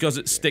is because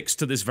it sticks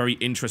to this very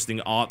interesting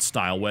art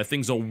style where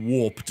things are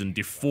warped and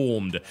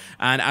deformed,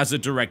 and as a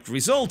direct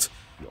result,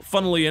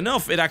 funnily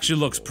enough, it actually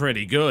looks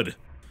pretty good.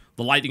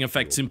 The lighting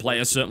effects in play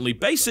are certainly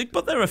basic,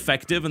 but they're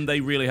effective, and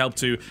they really help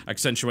to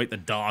accentuate the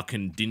dark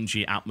and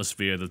dingy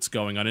atmosphere that's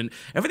going on, and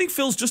everything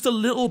feels just a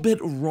little bit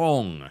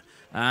wrong.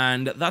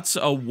 And that's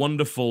a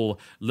wonderful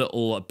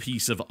little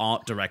piece of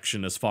art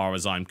direction as far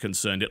as I'm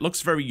concerned. It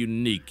looks very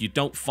unique. You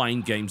don't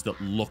find games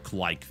that look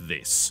like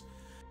this.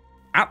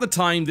 At the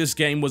time, this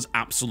game was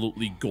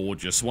absolutely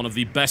gorgeous, one of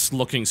the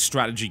best-looking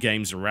strategy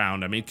games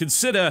around. I mean,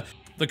 consider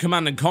the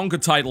Command & Conquer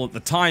title at the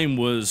time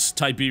was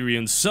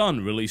Tiberian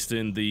Sun, released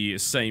in the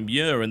same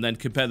year, and then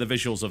compare the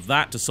visuals of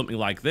that to something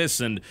like this,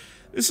 and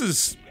this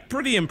is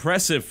pretty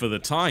impressive for the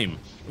time.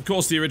 Of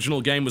course, the original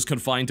game was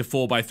confined to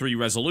 4:3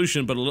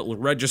 resolution, but a little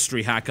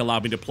registry hack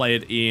allowed me to play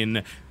it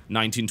in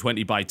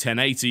 1920 by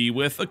 1080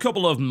 with a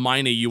couple of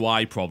minor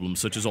UI problems,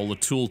 such as all the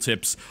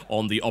tooltips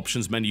on the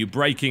options menu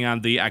breaking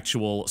and the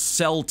actual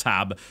cell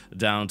tab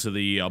down to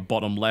the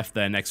bottom left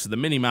there next to the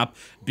minimap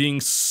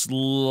being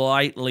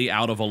slightly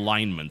out of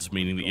alignment,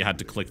 meaning that you had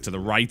to click to the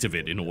right of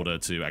it in order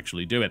to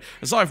actually do it.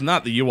 Aside from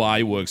that, the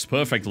UI works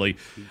perfectly,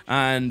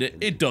 and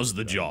it does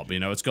the job. You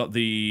know, it's got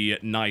the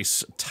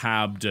nice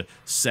tabbed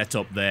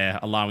setup there,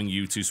 allowing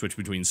you to switch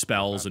between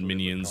spells and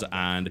minions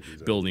and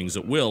buildings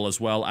at will, as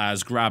well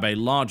as grab a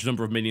large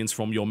number of minions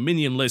from your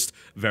minion list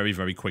very,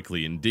 very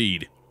quickly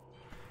indeed.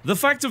 The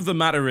fact of the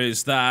matter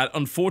is that,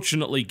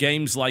 unfortunately,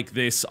 games like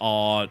this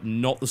are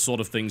not the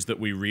sort of things that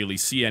we really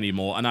see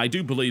anymore, and I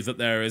do believe that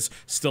there is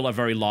still a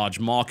very large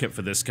market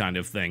for this kind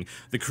of thing.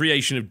 The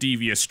creation of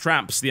devious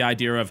traps, the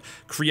idea of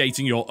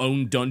creating your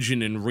own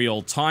dungeon in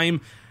real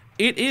time,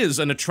 it is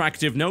an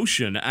attractive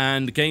notion,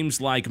 and games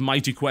like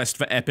Mighty Quest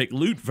for Epic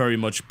Loot very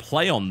much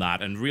play on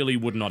that, and really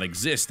would not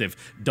exist if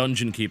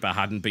Dungeon Keeper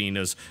hadn't been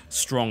as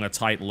strong a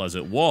title as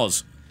it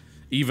was.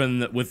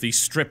 Even with the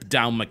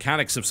stripped-down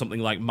mechanics of something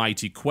like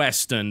Mighty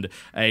Quest and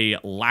a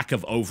lack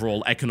of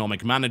overall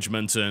economic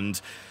management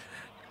and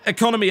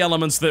economy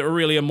elements that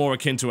really are more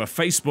akin to a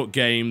Facebook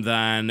game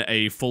than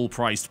a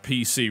full-priced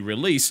PC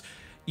release,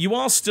 you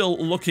are still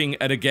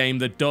looking at a game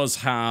that does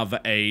have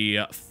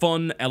a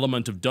fun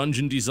element of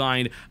dungeon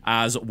design,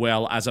 as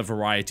well as a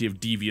variety of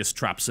devious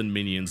traps and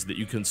minions that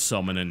you can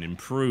summon and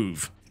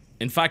improve.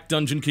 In fact,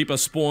 Dungeon Keeper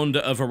spawned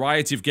a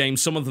variety of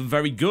games, some of them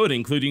very good,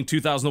 including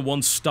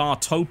 2001's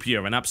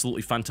Startopia, an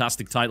absolutely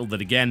fantastic title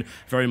that, again,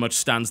 very much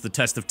stands the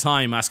test of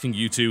time, asking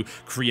you to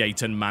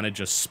create and manage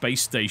a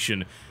space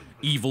station.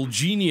 Evil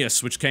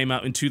Genius, which came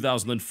out in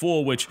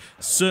 2004, which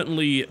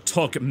certainly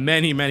took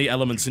many, many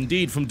elements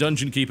indeed from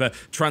Dungeon Keeper,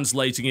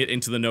 translating it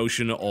into the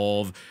notion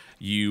of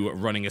you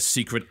running a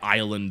secret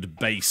island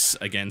base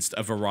against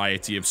a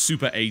variety of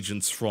super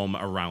agents from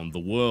around the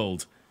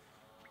world.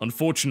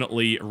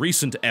 Unfortunately,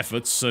 recent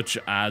efforts such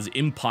as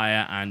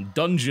Empire and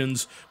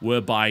Dungeons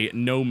were by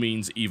no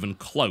means even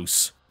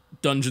close.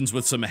 Dungeons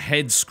with some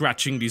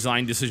head-scratching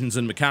design decisions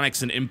and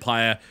mechanics, and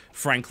Empire,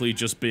 frankly,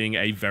 just being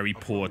a very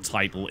poor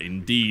title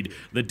indeed,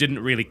 that didn't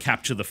really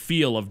capture the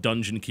feel of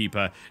Dungeon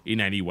Keeper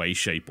in any way,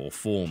 shape, or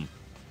form.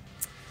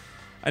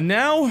 And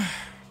now,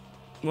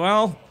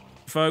 well,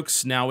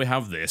 folks, now we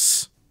have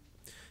this.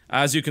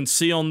 As you can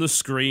see on the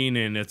screen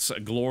in its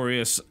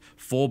glorious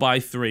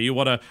 4:3,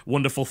 what a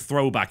wonderful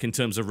throwback in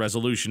terms of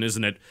resolution,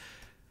 isn't it?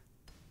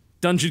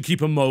 Dungeon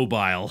Keeper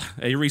Mobile,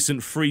 a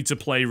recent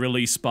free-to-play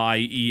release by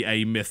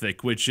EA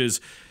Mythic, which is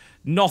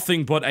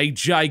nothing but a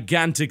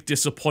gigantic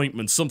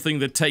disappointment, something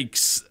that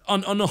takes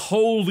an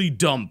unholy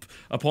dump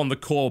upon the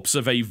corpse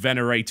of a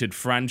venerated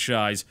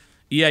franchise.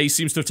 EA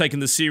seems to have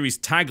taken the series'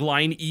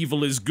 tagline,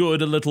 "Evil is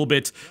good," a little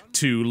bit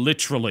too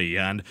literally,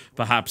 and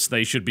perhaps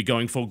they should be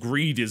going for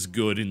 "Greed is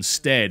good"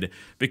 instead,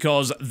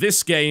 because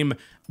this game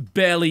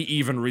barely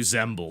even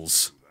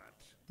resembles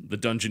the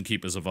Dungeon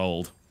Keepers of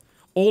old.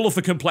 All of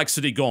the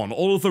complexity gone,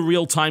 all of the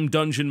real-time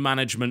dungeon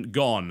management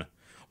gone,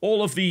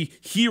 all of the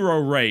hero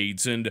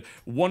raids and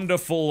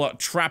wonderful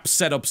trap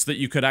setups that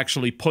you could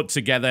actually put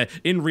together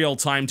in real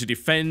time to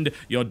defend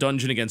your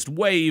dungeon against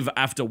wave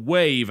after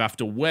wave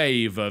after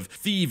wave of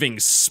thieving,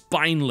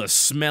 spineless,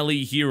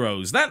 smelly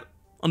heroes. That,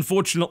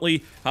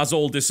 unfortunately, has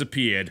all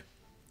disappeared.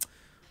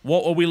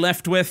 What are we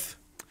left with?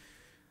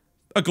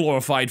 A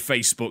glorified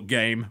Facebook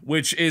game,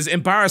 which is,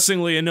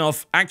 embarrassingly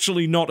enough,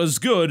 actually not as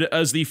good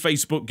as the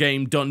Facebook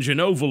game Dungeon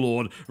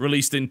Overlord,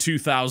 released in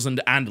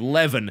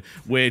 2011,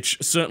 which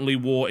certainly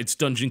wore its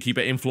Dungeon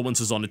Keeper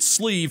influences on its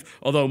sleeve,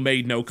 although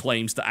made no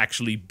claims to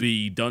actually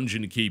be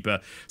Dungeon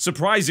Keeper.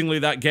 Surprisingly,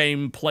 that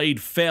game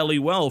played fairly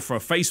well for a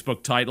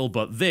Facebook title,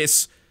 but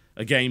this,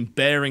 a game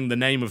bearing the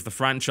name of the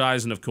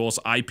franchise and, of course,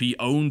 IP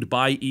owned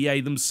by EA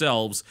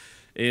themselves,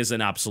 is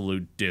an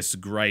absolute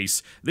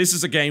disgrace. This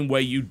is a game where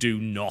you do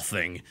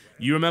nothing.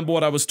 You remember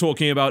what I was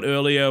talking about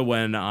earlier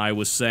when I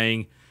was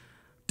saying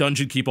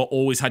Dungeon Keeper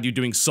always had you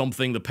doing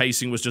something, the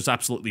pacing was just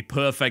absolutely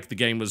perfect, the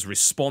game was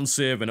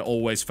responsive, and it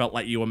always felt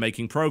like you were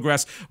making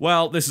progress?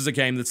 Well, this is a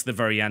game that's the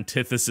very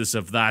antithesis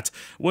of that.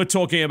 We're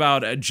talking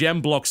about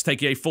gem blocks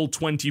taking a full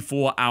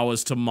 24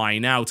 hours to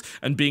mine out,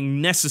 and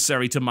being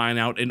necessary to mine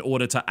out in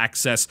order to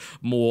access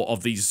more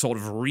of these sort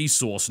of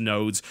resource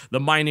nodes. The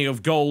mining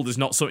of gold is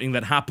not something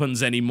that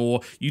happens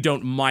anymore. You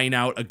don't mine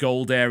out a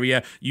gold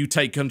area, you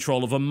take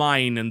control of a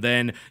mine, and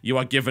then you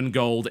are given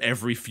gold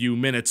every few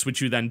minutes,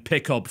 which you then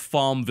pick up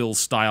Farmville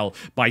style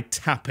by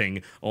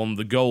tapping on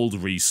the gold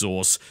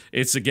resource.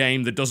 It's a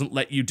game that doesn't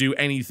let you do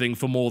anything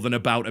for more than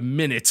about a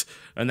minute,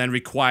 and then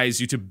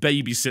requires you to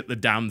babysit the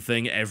damn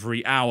thing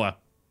every hour.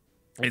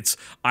 It's,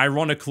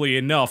 ironically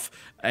enough,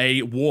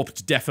 a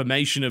warped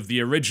deformation of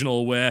the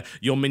original, where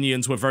your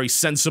minions were very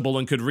sensible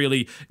and could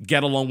really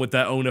get along with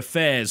their own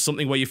affairs,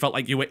 something where you felt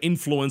like you were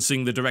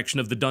influencing the direction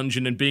of the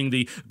dungeon and being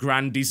the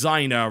grand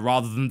designer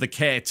rather than the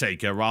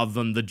caretaker, rather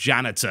than the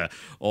janitor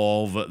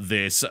of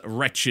this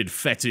wretched,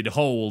 fetid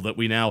hole that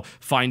we now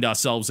find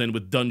ourselves in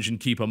with Dungeon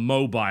Keeper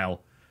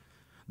Mobile.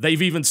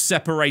 They've even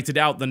separated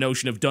out the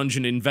notion of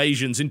dungeon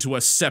invasions into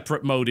a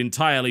separate mode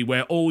entirely,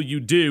 where all you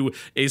do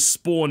is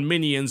spawn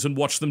minions and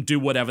watch them do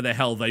whatever the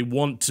hell they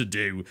want to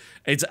do.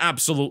 It's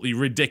absolutely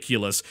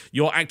ridiculous.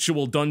 Your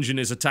actual dungeon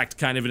is attacked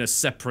kind of in a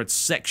separate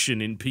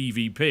section in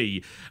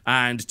PvP,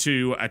 and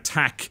to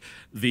attack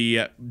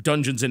the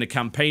dungeons in a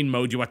campaign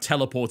mode, you are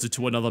teleported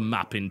to another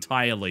map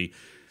entirely.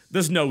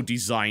 There's no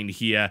design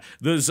here.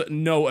 There's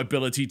no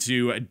ability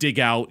to dig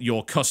out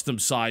your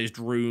custom-sized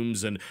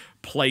rooms and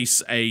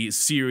place a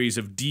series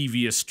of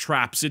devious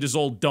traps. It is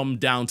all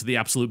dumbed down to the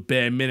absolute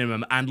bare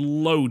minimum and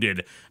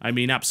loaded, I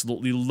mean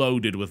absolutely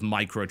loaded with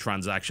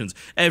microtransactions.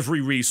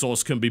 Every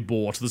resource can be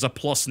bought. There's a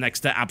plus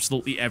next to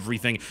absolutely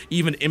everything.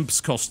 Even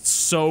imps cost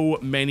so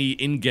many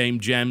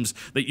in-game gems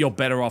that you're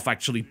better off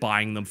actually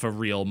buying them for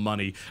real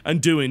money.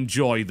 And do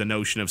enjoy the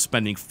notion of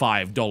spending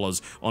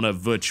 $5 on a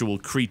virtual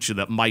creature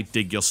that might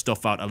dig your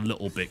stuff out a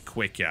little bit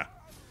quicker.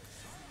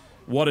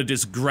 What a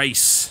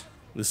disgrace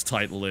this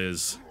title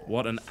is.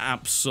 What an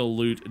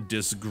absolute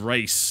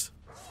disgrace.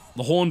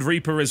 The Horned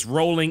Reaper is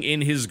rolling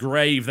in his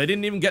grave. They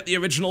didn't even get the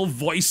original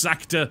voice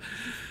actor,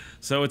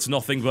 so it's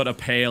nothing but a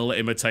pale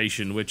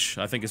imitation, which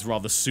I think is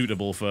rather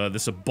suitable for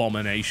this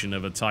abomination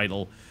of a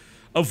title.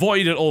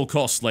 Avoid at all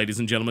costs, ladies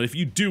and gentlemen. If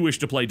you do wish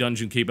to play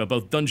Dungeon Keeper,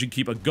 both Dungeon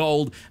Keeper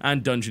Gold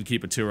and Dungeon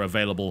Keeper 2 are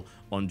available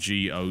on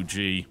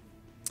GOG.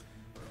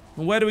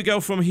 Where do we go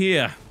from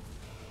here?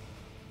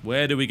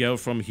 Where do we go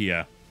from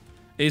here?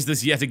 Is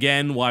this yet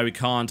again why we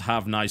can't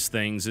have nice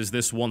things? Is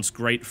this once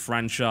great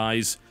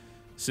franchise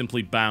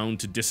simply bound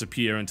to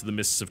disappear into the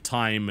mists of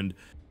time and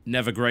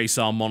never grace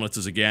our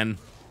monitors again?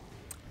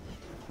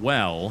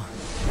 Well...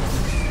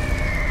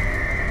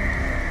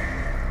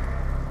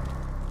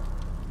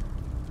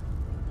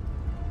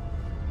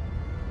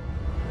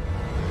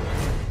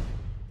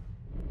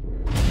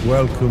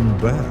 Welcome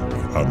back,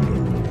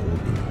 Underlord,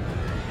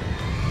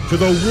 to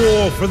the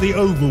war for the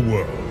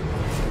overworld.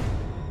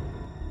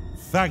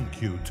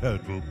 Thank you,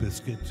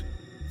 TotalBiscuit.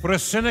 For a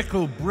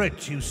cynical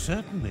Brit, you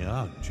certainly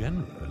are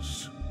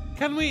generous.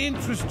 Can we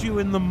interest you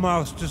in the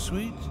Master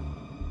Suite?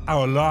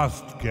 Our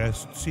last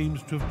guest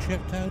seems to have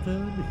checked out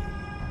early.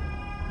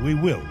 We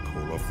will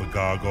call off the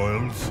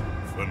gargoyles,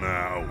 for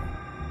now.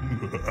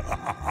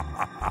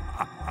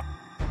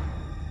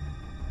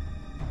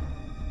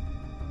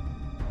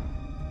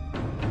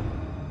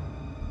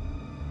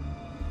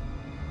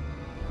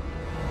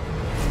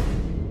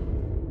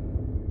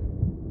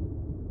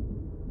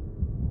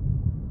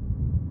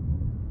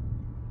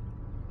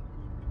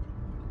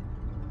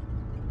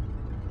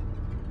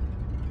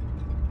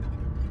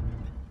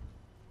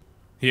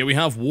 Here we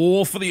have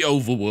War for the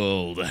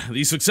Overworld,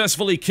 the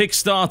successfully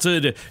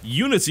kickstarted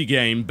Unity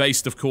game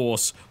based, of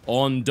course,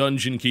 on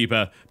Dungeon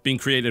Keeper, being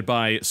created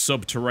by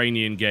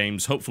Subterranean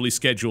Games, hopefully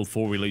scheduled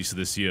for release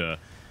this year.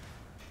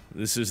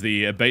 This is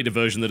the beta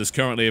version that is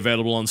currently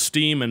available on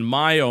Steam, and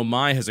my oh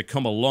my has it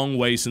come a long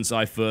way since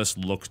I first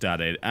looked at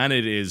it, and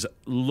it is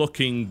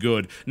looking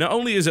good. Not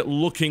only is it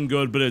looking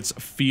good, but it's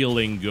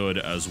feeling good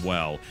as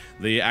well.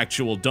 The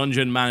actual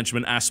dungeon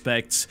management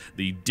aspects,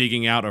 the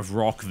digging out of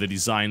rock, the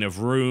design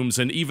of rooms,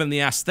 and even the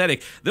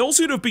aesthetic, they all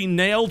seem to have been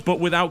nailed, but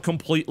without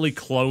completely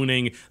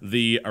cloning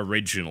the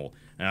original.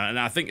 And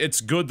I think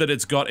it's good that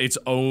it's got its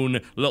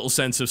own little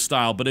sense of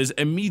style, but is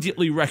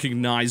immediately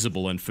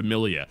recognizable and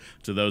familiar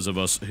to those of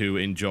us who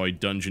enjoy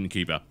Dungeon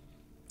Keeper.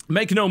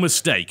 Make no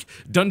mistake,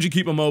 Dungeon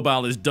Keeper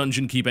Mobile is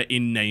Dungeon Keeper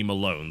in name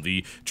alone.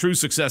 The true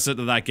successor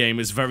to that game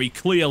is very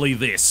clearly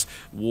this,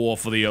 War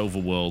for the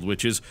Overworld,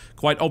 which is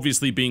quite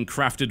obviously being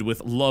crafted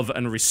with love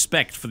and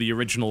respect for the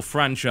original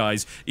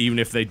franchise, even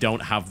if they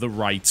don't have the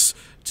rights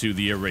to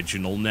the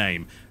original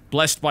name.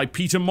 Blessed by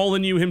Peter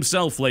Molyneux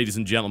himself, ladies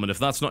and gentlemen. If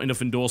that's not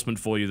enough endorsement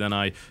for you, then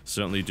I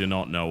certainly do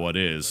not know what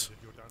is.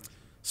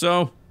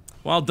 So,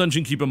 while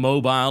Dungeon Keeper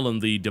Mobile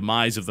and the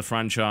demise of the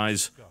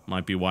franchise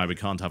might be why we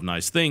can't have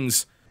nice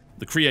things,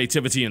 the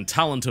creativity and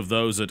talent of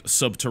those at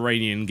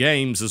Subterranean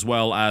Games, as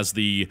well as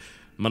the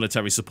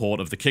monetary support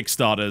of the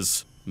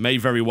Kickstarters, may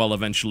very well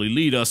eventually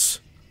lead us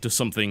to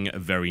something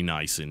very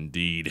nice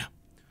indeed.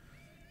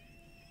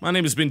 My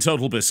name has been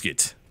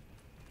TotalBiscuit.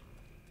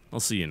 I'll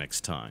see you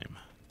next time.